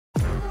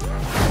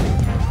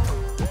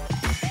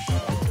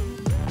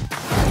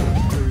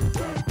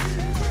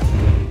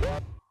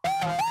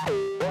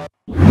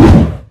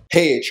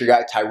Hey, it's your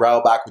guy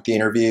Tyrrell back with the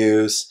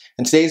interviews.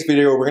 In today's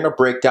video, we're going to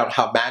break down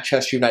how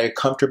Manchester United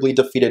comfortably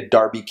defeated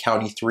Derby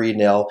County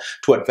 3-0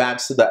 to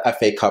advance to the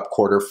FA Cup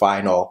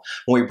quarter-final.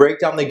 When we break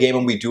down the game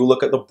and we do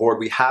look at the board,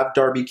 we have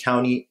Derby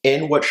County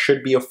in what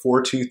should be a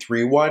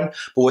 4-2-3-1,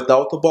 but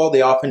without the ball,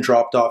 they often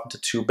dropped off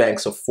into two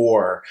banks of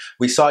four.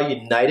 We saw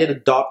United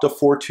adopt a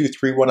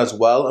 4-2-3-1 as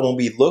well, and when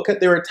we look at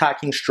their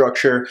attacking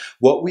structure,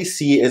 what we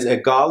see is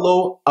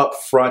Ighalo up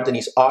front, and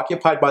he's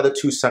occupied by the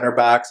two center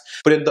backs,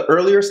 but in the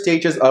earlier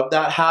stages of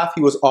that half,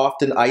 he was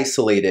often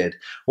isolated.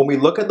 When we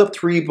look at the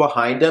three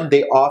behind him,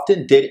 they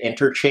often did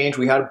interchange.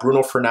 We had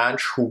Bruno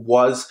Fernandes, who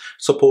was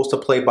supposed to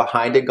play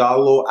behind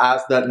Ighalo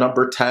as that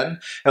number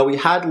 10, and we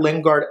had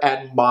Lingard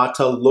and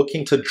Mata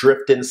looking to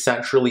drift in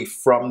centrally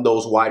from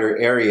those wider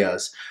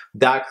areas.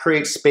 That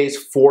creates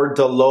space for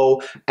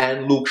Ighalo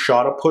and Luke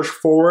Shaw to push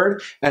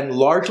forward, and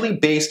largely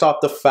based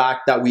off the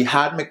fact that we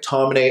had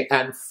McTominay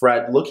and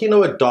Fred looking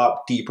to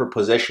adopt deeper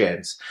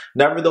positions.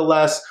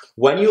 Nevertheless,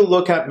 when you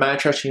look at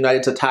Manchester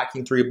United's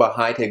attacking three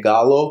behind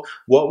Ighalo,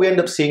 what we end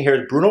up seeing here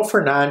is Bruno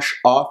Fernandes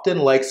often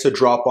likes to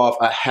drop off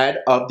ahead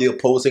of the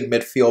opposing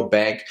midfield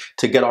bank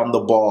to get on the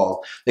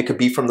ball. It could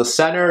be from the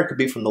center, it could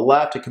be from the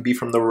left, it could be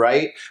from the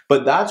right,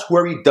 but that's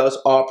where he does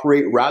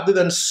operate rather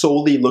than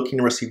solely looking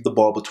to receive the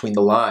ball between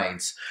the lines.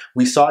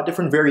 We saw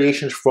different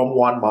variations from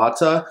Juan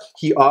Mata.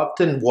 He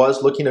often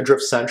was looking to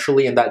drift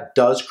centrally, and that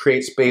does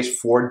create space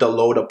for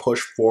Ighalo to push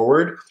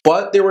forward,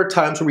 but there were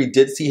times where we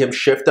did see him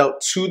shift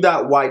out to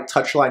that wide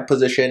touchline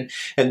position,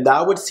 and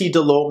that would see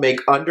Ighalo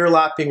make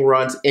underlapping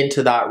runs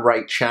into that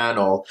right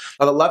channel.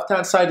 On the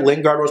left-hand side,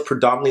 Lingard was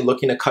predominantly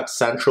looking to cut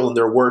central, and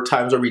there were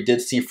times where we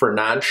did see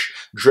Fernandes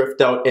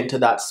drift out into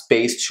that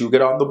space to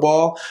get on the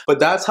ball, but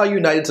that's how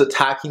United's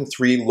attacking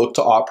three look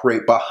to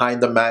operate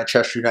behind the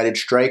Manchester United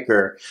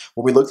striker.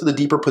 When we look to the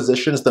deeper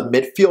positions, the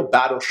midfield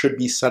battle should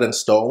be set in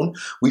stone.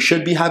 We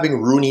should be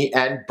having Rooney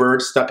and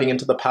Bird stepping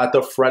into the path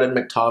of Fred and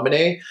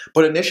McTominay,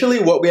 but initially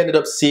what we ended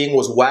up seeing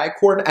was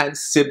Waghorn and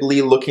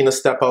Sibley looking to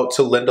step out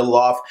to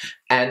Lindelof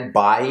and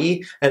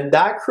Bailly, and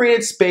that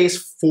created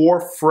space for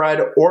Fred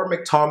or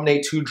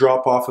McTominay to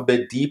drop off a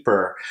bit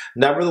deeper.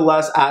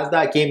 Nevertheless, as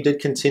that game did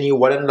continue,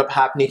 what ended up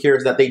happening here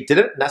is that they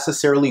didn't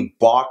necessarily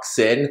box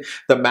in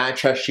the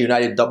Manchester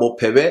United double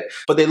pivot,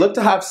 but they looked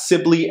to have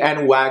Sibley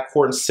and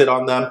Waghorn sit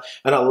on them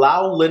and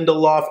allow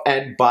Lindelof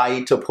and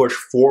Bailly to push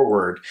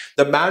forward.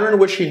 The manner in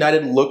which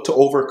United looked to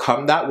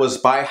overcome that was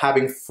by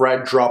having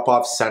Fred drop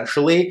off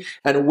centrally,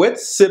 and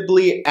with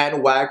Sibley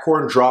and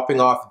Waghorn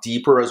dropping off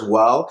deeper as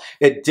well,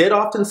 it did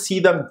often see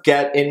them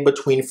get in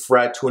between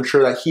Fred to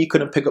ensure that he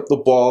couldn't pick up the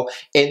ball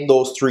in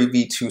those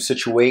 3v2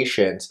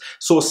 situations.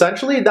 So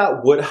essentially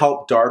that would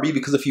help Derby,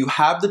 because if you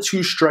have the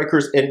two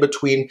strikers in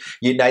between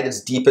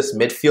United's deepest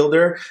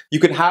midfielder, you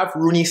could have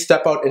Rooney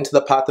step out into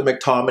the path of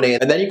McTominay,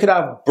 and then you could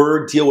have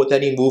Bird deal with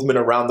any movement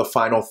around the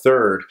final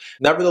third.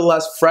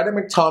 Nevertheless, Fred and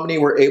McTominay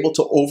were able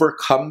to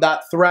overcome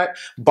that threat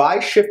by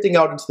shifting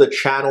out into the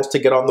channels to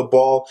get on the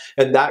ball,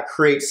 and that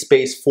creates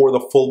space for the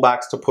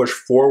fullbacks to push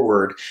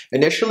forward.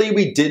 Initially,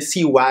 we did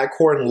see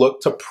Waghorn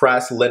look to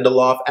press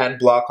Lindelof and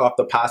block off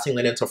the passing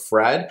lane into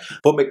Fred,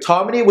 but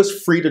McTominay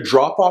was free to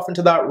drop off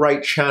into that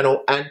right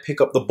channel and pick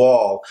up the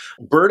ball.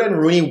 Bird and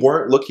Rooney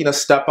weren't looking to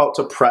step out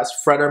to press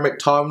Fred or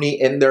McTominay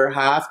in their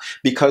half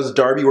because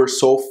Derby were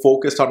so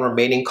focused on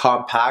remaining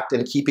compact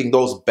and keeping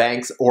those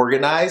banks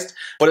organized,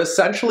 but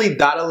essentially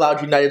that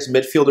allowed United's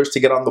midfielders to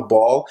get on the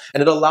ball,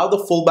 and it allowed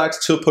the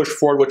fullbacks to push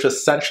forward, which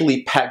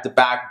essentially pegged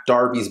back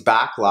Derby's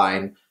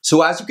backline.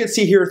 So as you can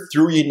see here,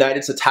 through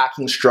United's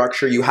attacking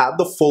structure, you have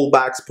the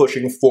fullbacks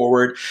pushing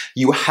forward,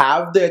 you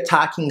have the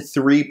attacking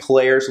three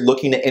players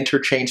looking to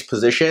interchange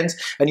positions,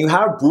 and you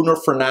have Bruno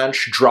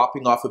Fernandes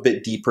dropping off a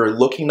bit deeper,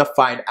 looking to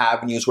find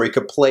avenues where he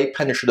could play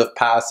penetrative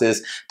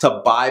passes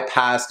to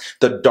bypass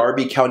the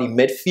Derby County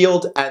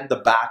midfield and the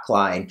back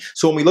line.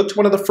 So when we look to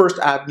one of the first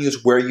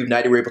avenues where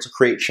United were able to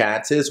create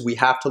chances, we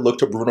have to look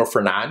to Bruno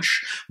Fernandes.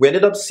 We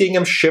ended up seeing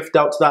him shift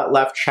out to that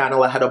left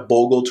channel ahead of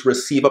Bogle to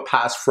receive a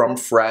pass from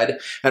Fred,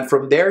 and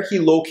from there he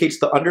locates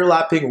the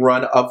underlapping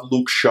run of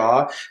Luke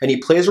Shaw, and he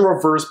plays a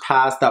reverse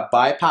pass that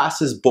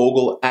bypasses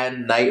Bogle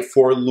and Knight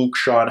for Luke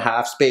Shaw in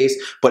half space,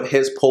 but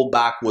his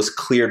pullback was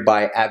cleared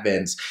by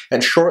Evans.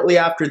 And shortly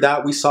after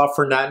that, we saw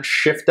Fernandes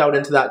shift out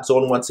into that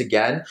zone once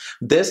again,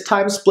 this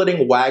time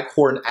splitting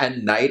Waghorn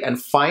and Knight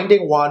and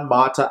finding Juan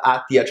Mata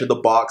at the edge of the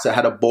box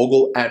ahead of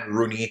Bogle and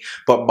Rooney,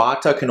 but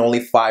Mata can only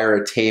fire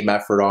a tame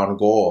effort on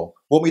goal.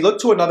 When we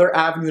look to another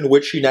avenue in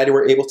which United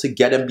were able to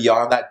get him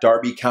beyond that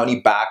Derby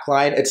County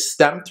backline, it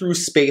stemmed through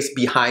space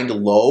behind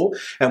Lowe,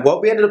 and what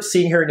we ended up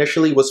seeing here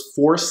initially was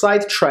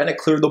Forsyth trying to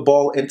clear the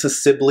ball into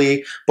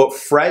Sibley, but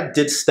Fred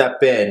did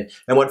step in,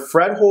 and when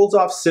Fred holds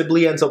off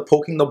Sibley, ends up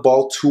poking the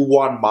ball to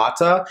Juan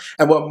Mata,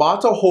 and when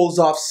Mata holds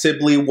off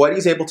Sibley, what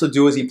he's able to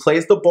do is he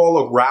plays the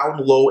ball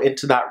around Lowe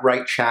into that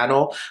right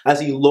channel as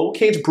he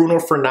locates Bruno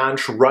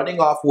Fernandes running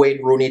off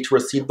Wayne Rooney to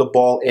receive the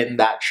ball in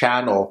that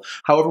channel.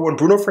 However, when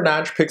Bruno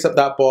Fernandes picks up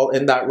that ball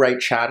in that right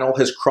channel.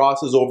 His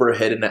cross is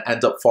overhit and it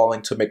ends up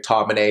falling to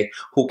McTominay,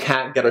 who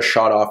can't get a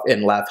shot off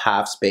in left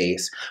half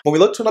space. When we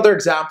look to another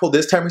example,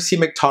 this time we see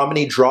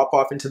McTominay drop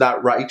off into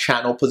that right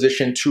channel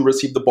position to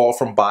receive the ball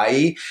from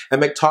Bailly,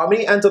 and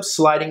McTominay ends up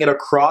sliding it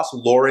across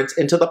Lawrence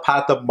into the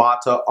path of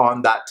Mata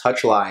on that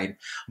touchline.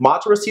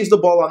 Mata receives the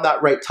ball on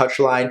that right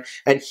touchline,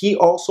 and he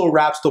also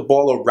wraps the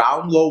ball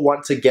around Lowe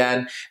once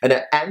again, and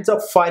it ends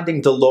up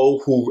finding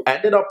Delot, who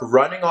ended up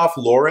running off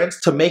Lawrence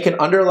to make an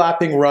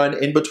underlapping run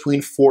in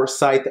between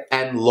Forsyth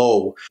and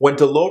Lowe. When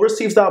Delot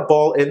receives that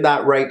ball in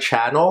that right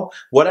channel,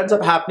 what ends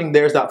up happening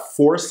there is that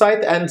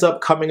Forsyth ends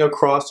up coming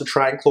across to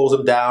try and close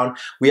him down.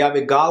 We have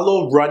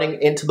Ighalo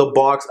running into the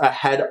box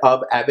ahead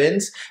of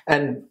Evans,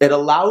 and it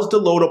allows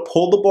Delot to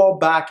pull the ball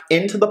back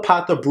into the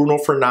path of Bruno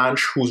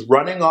Fernandes, who's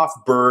running off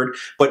Bird,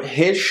 but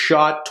his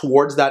shot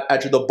towards that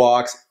edge of the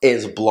box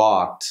is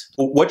blocked.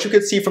 What you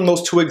can see from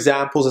those two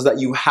examples is that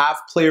you have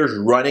players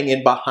running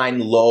in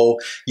behind Lowe,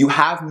 you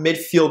have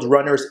midfield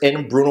runners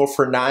in Bruno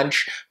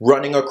Fernandes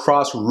running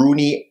across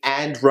Rooney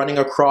and running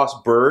across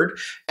Bird,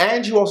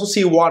 and you also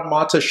see Juan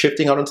Mata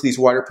shifting out into these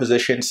wider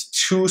positions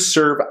to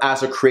serve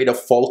as a creative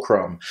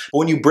fulcrum. But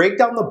when you break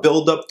down the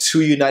build-up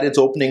to United's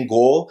opening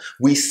goal,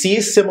 we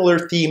see similar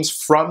themes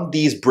from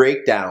these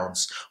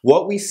breakdowns.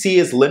 What we see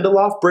is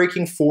Lindelof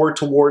breaking forward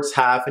towards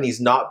half, and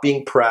he's not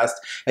being pressed,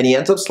 and he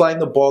ends up sliding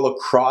the ball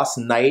across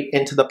Knight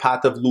into the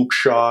path of Luke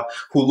Shaw,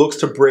 who looks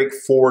to break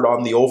forward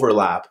on the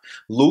overlap.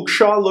 Luke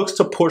Shaw looks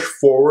to push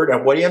forward,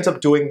 and what he ends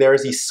up doing there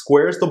is he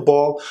squares the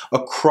ball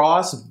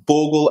across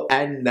Bogle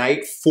and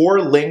Knight for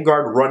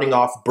Lingard running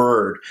off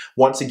Bird.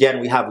 Once again,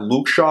 we have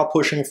Luke Shaw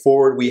pushing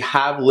forward, we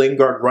have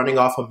Lingard running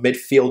off a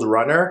midfield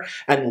runner,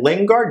 and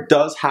Lingard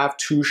does have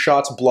two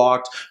shots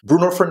blocked.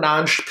 Bruno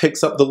Fernandes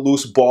picks up the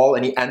loose ball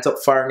and he ends up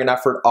firing an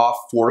effort off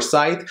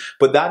Forsyth,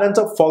 but that ends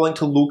up falling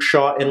to Luke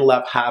Shaw in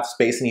left half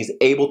space, and he's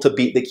able to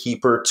beat the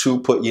keeper to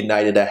put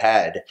United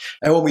ahead.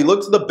 And when we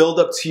look to the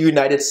build-up to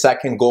United's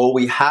second goal,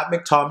 we have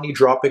McTominay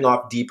dropping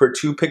off deeper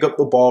to pick up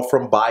the ball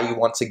from Bailly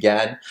once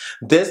again.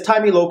 This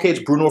time he locates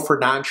Bruno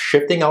Fernandes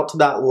shifting out to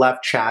that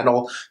left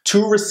channel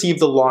to receive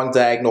the long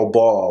diagonal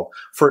ball.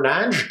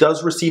 Fernandes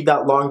does receive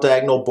that long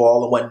diagonal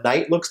ball, and when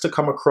Knight looks to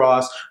come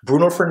across,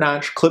 Bruno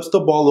Fernandes clips the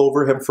ball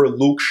over him for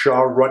Luke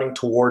Shaw running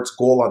towards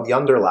goal on the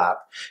underlap.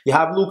 You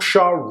have Luke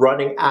Shaw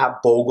running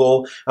at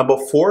Bogle, and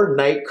before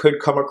Knight could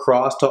come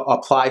across to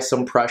apply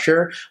some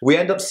pressure, we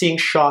end up seeing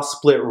Shaw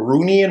split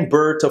Rooney and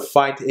Bird to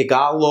find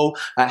Ighalo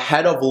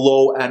ahead of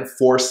Lowe and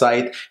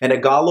Forsyth, and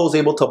Ighalo is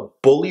able to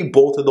bully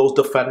both of those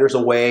defenders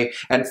away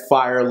and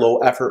fire a low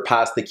effort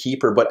past the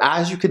keeper. But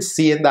as you can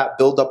see in that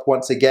build-up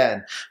once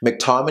again,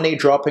 McTominay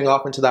dropping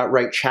off into that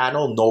right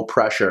channel, no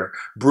pressure.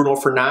 Bruno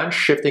Fernandes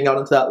shifting out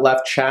into that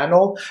left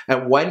channel,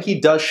 and when he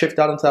does shift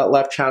out into that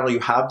left channel, you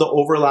have the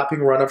overlapping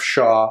run of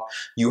Shaw,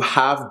 you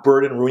have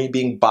Bird and Rooney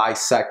being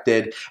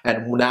bisected,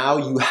 and now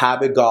you have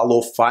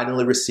Ighalo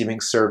finally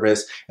receiving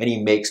service, and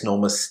he makes no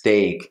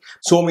mistake.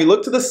 So when we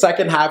look to the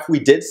second half, we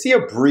did see a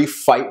brief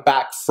fight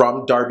back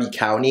from Derby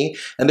County,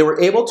 and they were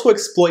able to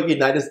exploit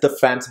United's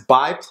defense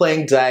by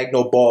playing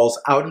diagonal balls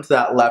out into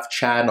that left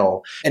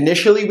channel.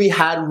 Initially, we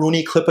had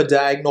Rooney clip a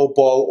diagonal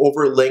ball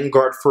over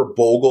Lingard for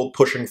Bogle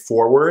pushing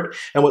forward,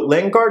 and with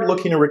Lingard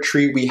looking to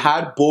retreat, we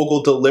had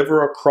Bogle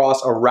deliver a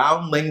cross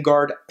around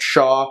Lingard,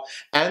 Shaw,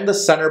 and the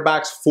center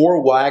backs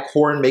for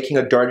Waghorn, making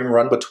a darting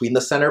run between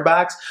the center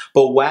backs,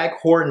 but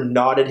Waghorn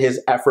nodded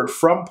his effort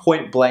from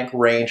point blank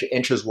range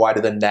inches wide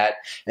of the net,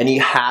 and he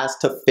has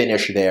to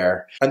finish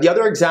there. And the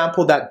other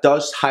example that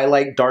does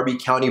highlight Derby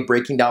County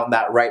breaking down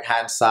that right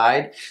hand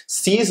side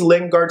sees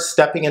Lingard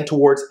stepping in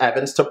towards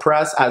Evans to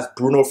press as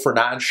Bruno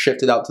Fernandes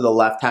shifted out to the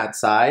left hand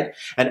side,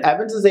 and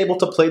Evans is able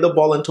to play the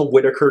ball into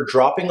Whittaker,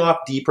 dropping off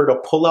deeper to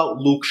pull out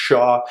Luke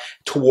Shaw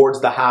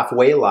towards the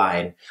halfway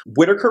line.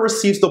 Whittaker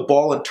receives the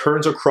ball and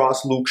turns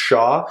across Luke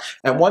Shaw,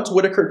 and once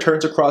Whittaker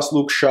turns across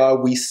Luke Shaw,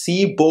 we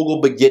see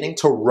Bogle beginning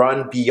to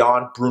run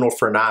beyond Bruno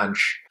Fernandes.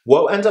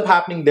 What ends up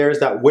happening there is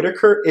that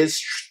Whittaker is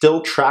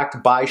still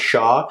tracked by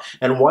Shaw,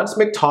 and once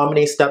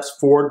McTominay steps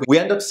forward, we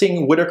end up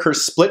seeing Whittaker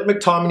split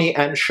McTominay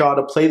and Shaw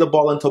to play the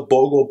ball into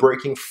Bogle,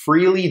 breaking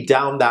freely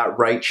down that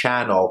right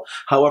channel.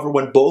 However,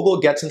 when Bogle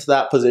gets into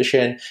that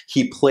position,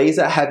 he plays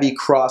a heavy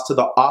cross to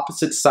the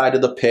opposite side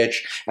of the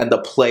pitch, and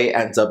the play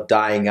ends up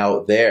dying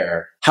out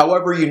there.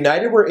 However,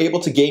 United were able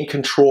to gain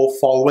control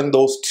following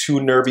those two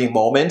nervy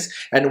moments,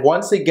 and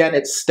once again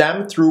it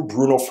stemmed through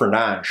Bruno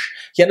Fernandes.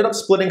 He ended up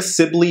splitting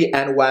Sibley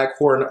and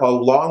Waghorn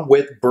along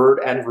with Bird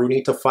and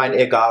Rooney to find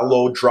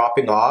Ighalo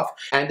dropping off,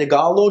 and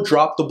Ighalo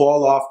dropped the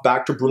ball off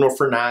back to Bruno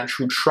Fernandes,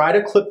 who tried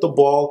to clip the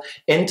ball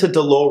into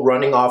Delot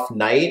running off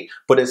Knight,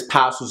 but his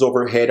pass was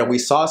overhit, and we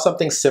saw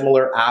something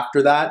similar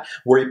after that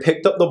where he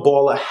picked up the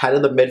ball ahead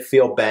of the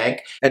midfield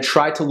bank and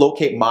tried to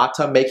locate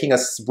Mata, making a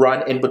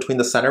run in between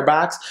the center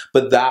backs,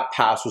 but that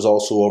pass was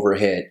also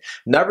overhit.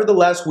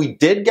 Nevertheless, we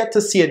did get to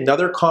see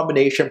another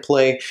combination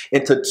play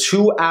into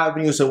two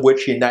avenues in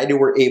which United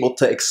were able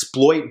to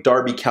exploit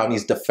Derby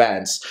County's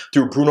defense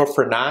through Bruno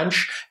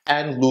Fernandes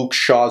and Luke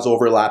Shaw's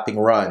overlapping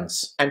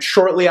runs. And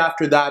shortly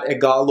after that,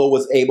 Ighalo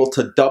was able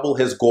to double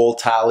his goal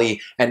tally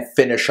and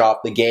finish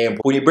off the game.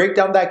 When you break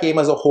down that game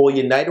as a whole,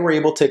 United were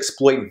able to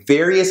exploit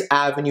various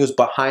avenues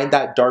behind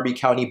that Derby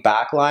County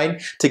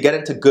backline to get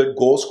into good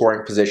goal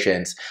scoring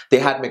positions. They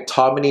had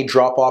McTominay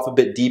drop off a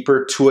bit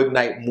deeper to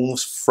ignite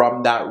moves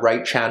from that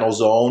right channel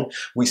zone.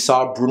 We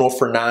saw Bruno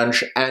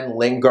Fernandes and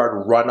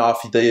Lingard run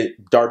off the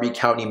Derby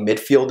County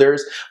midfielders.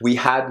 We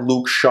had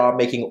Luke Shaw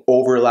making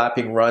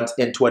overlapping runs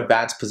into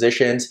advanced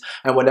positions.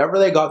 And whenever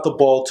they got the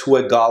ball to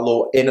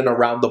Ighalo in and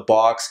around the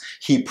box,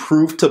 he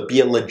proved to be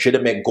a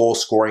legitimate goal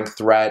scoring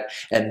threat.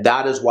 And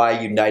that is why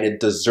United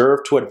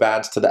deserved to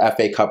advance to the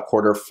FA Cup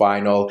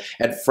quarterfinal,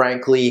 and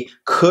frankly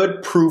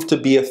could prove to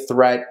be a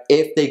threat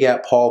if they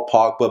get Paul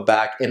Pogba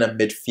back in a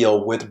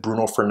midfield with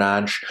Bruno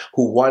Fernandes,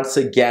 who once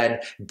again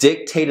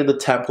dictated the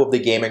tempo of the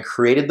game and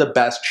created the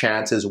best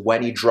chances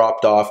when he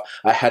dropped off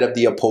ahead of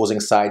the opposing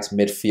side's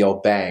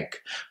midfield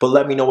bank. But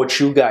let me know what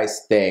you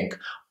guys think.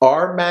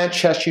 Are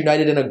Manchester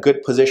United in a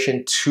good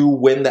position to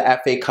win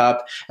the FA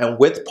Cup? And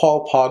with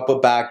Paul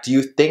Pogba back, do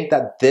you think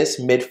that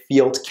this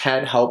midfield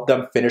can help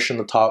them finish in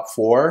the top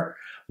 4?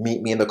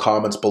 Meet me in the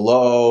comments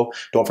below.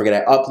 Don't forget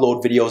I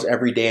upload videos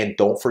every day, and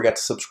don't forget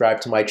to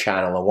subscribe to my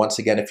channel. And once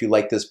again, if you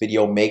like this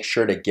video, make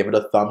sure to give it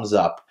a thumbs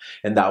up.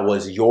 And that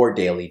was your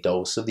daily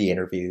dose of the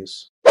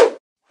interviews.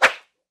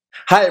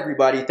 Hi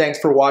everybody, thanks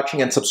for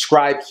watching, and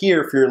subscribe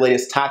here for your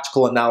latest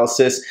tactical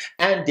analysis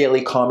and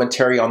daily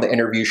commentary on the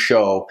interview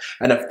show.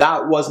 And if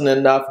that wasn't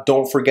enough,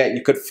 don't forget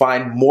you could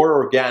find more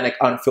organic,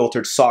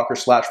 unfiltered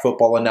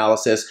soccer/football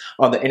analysis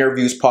on the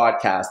Interviews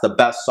podcast, the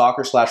best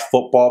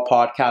soccer/football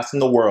podcast in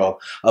the world,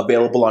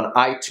 available on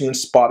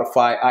iTunes,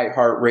 Spotify,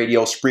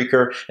 iHeartRadio,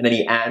 Spreaker, and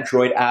any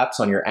Android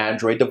apps on your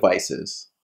Android devices.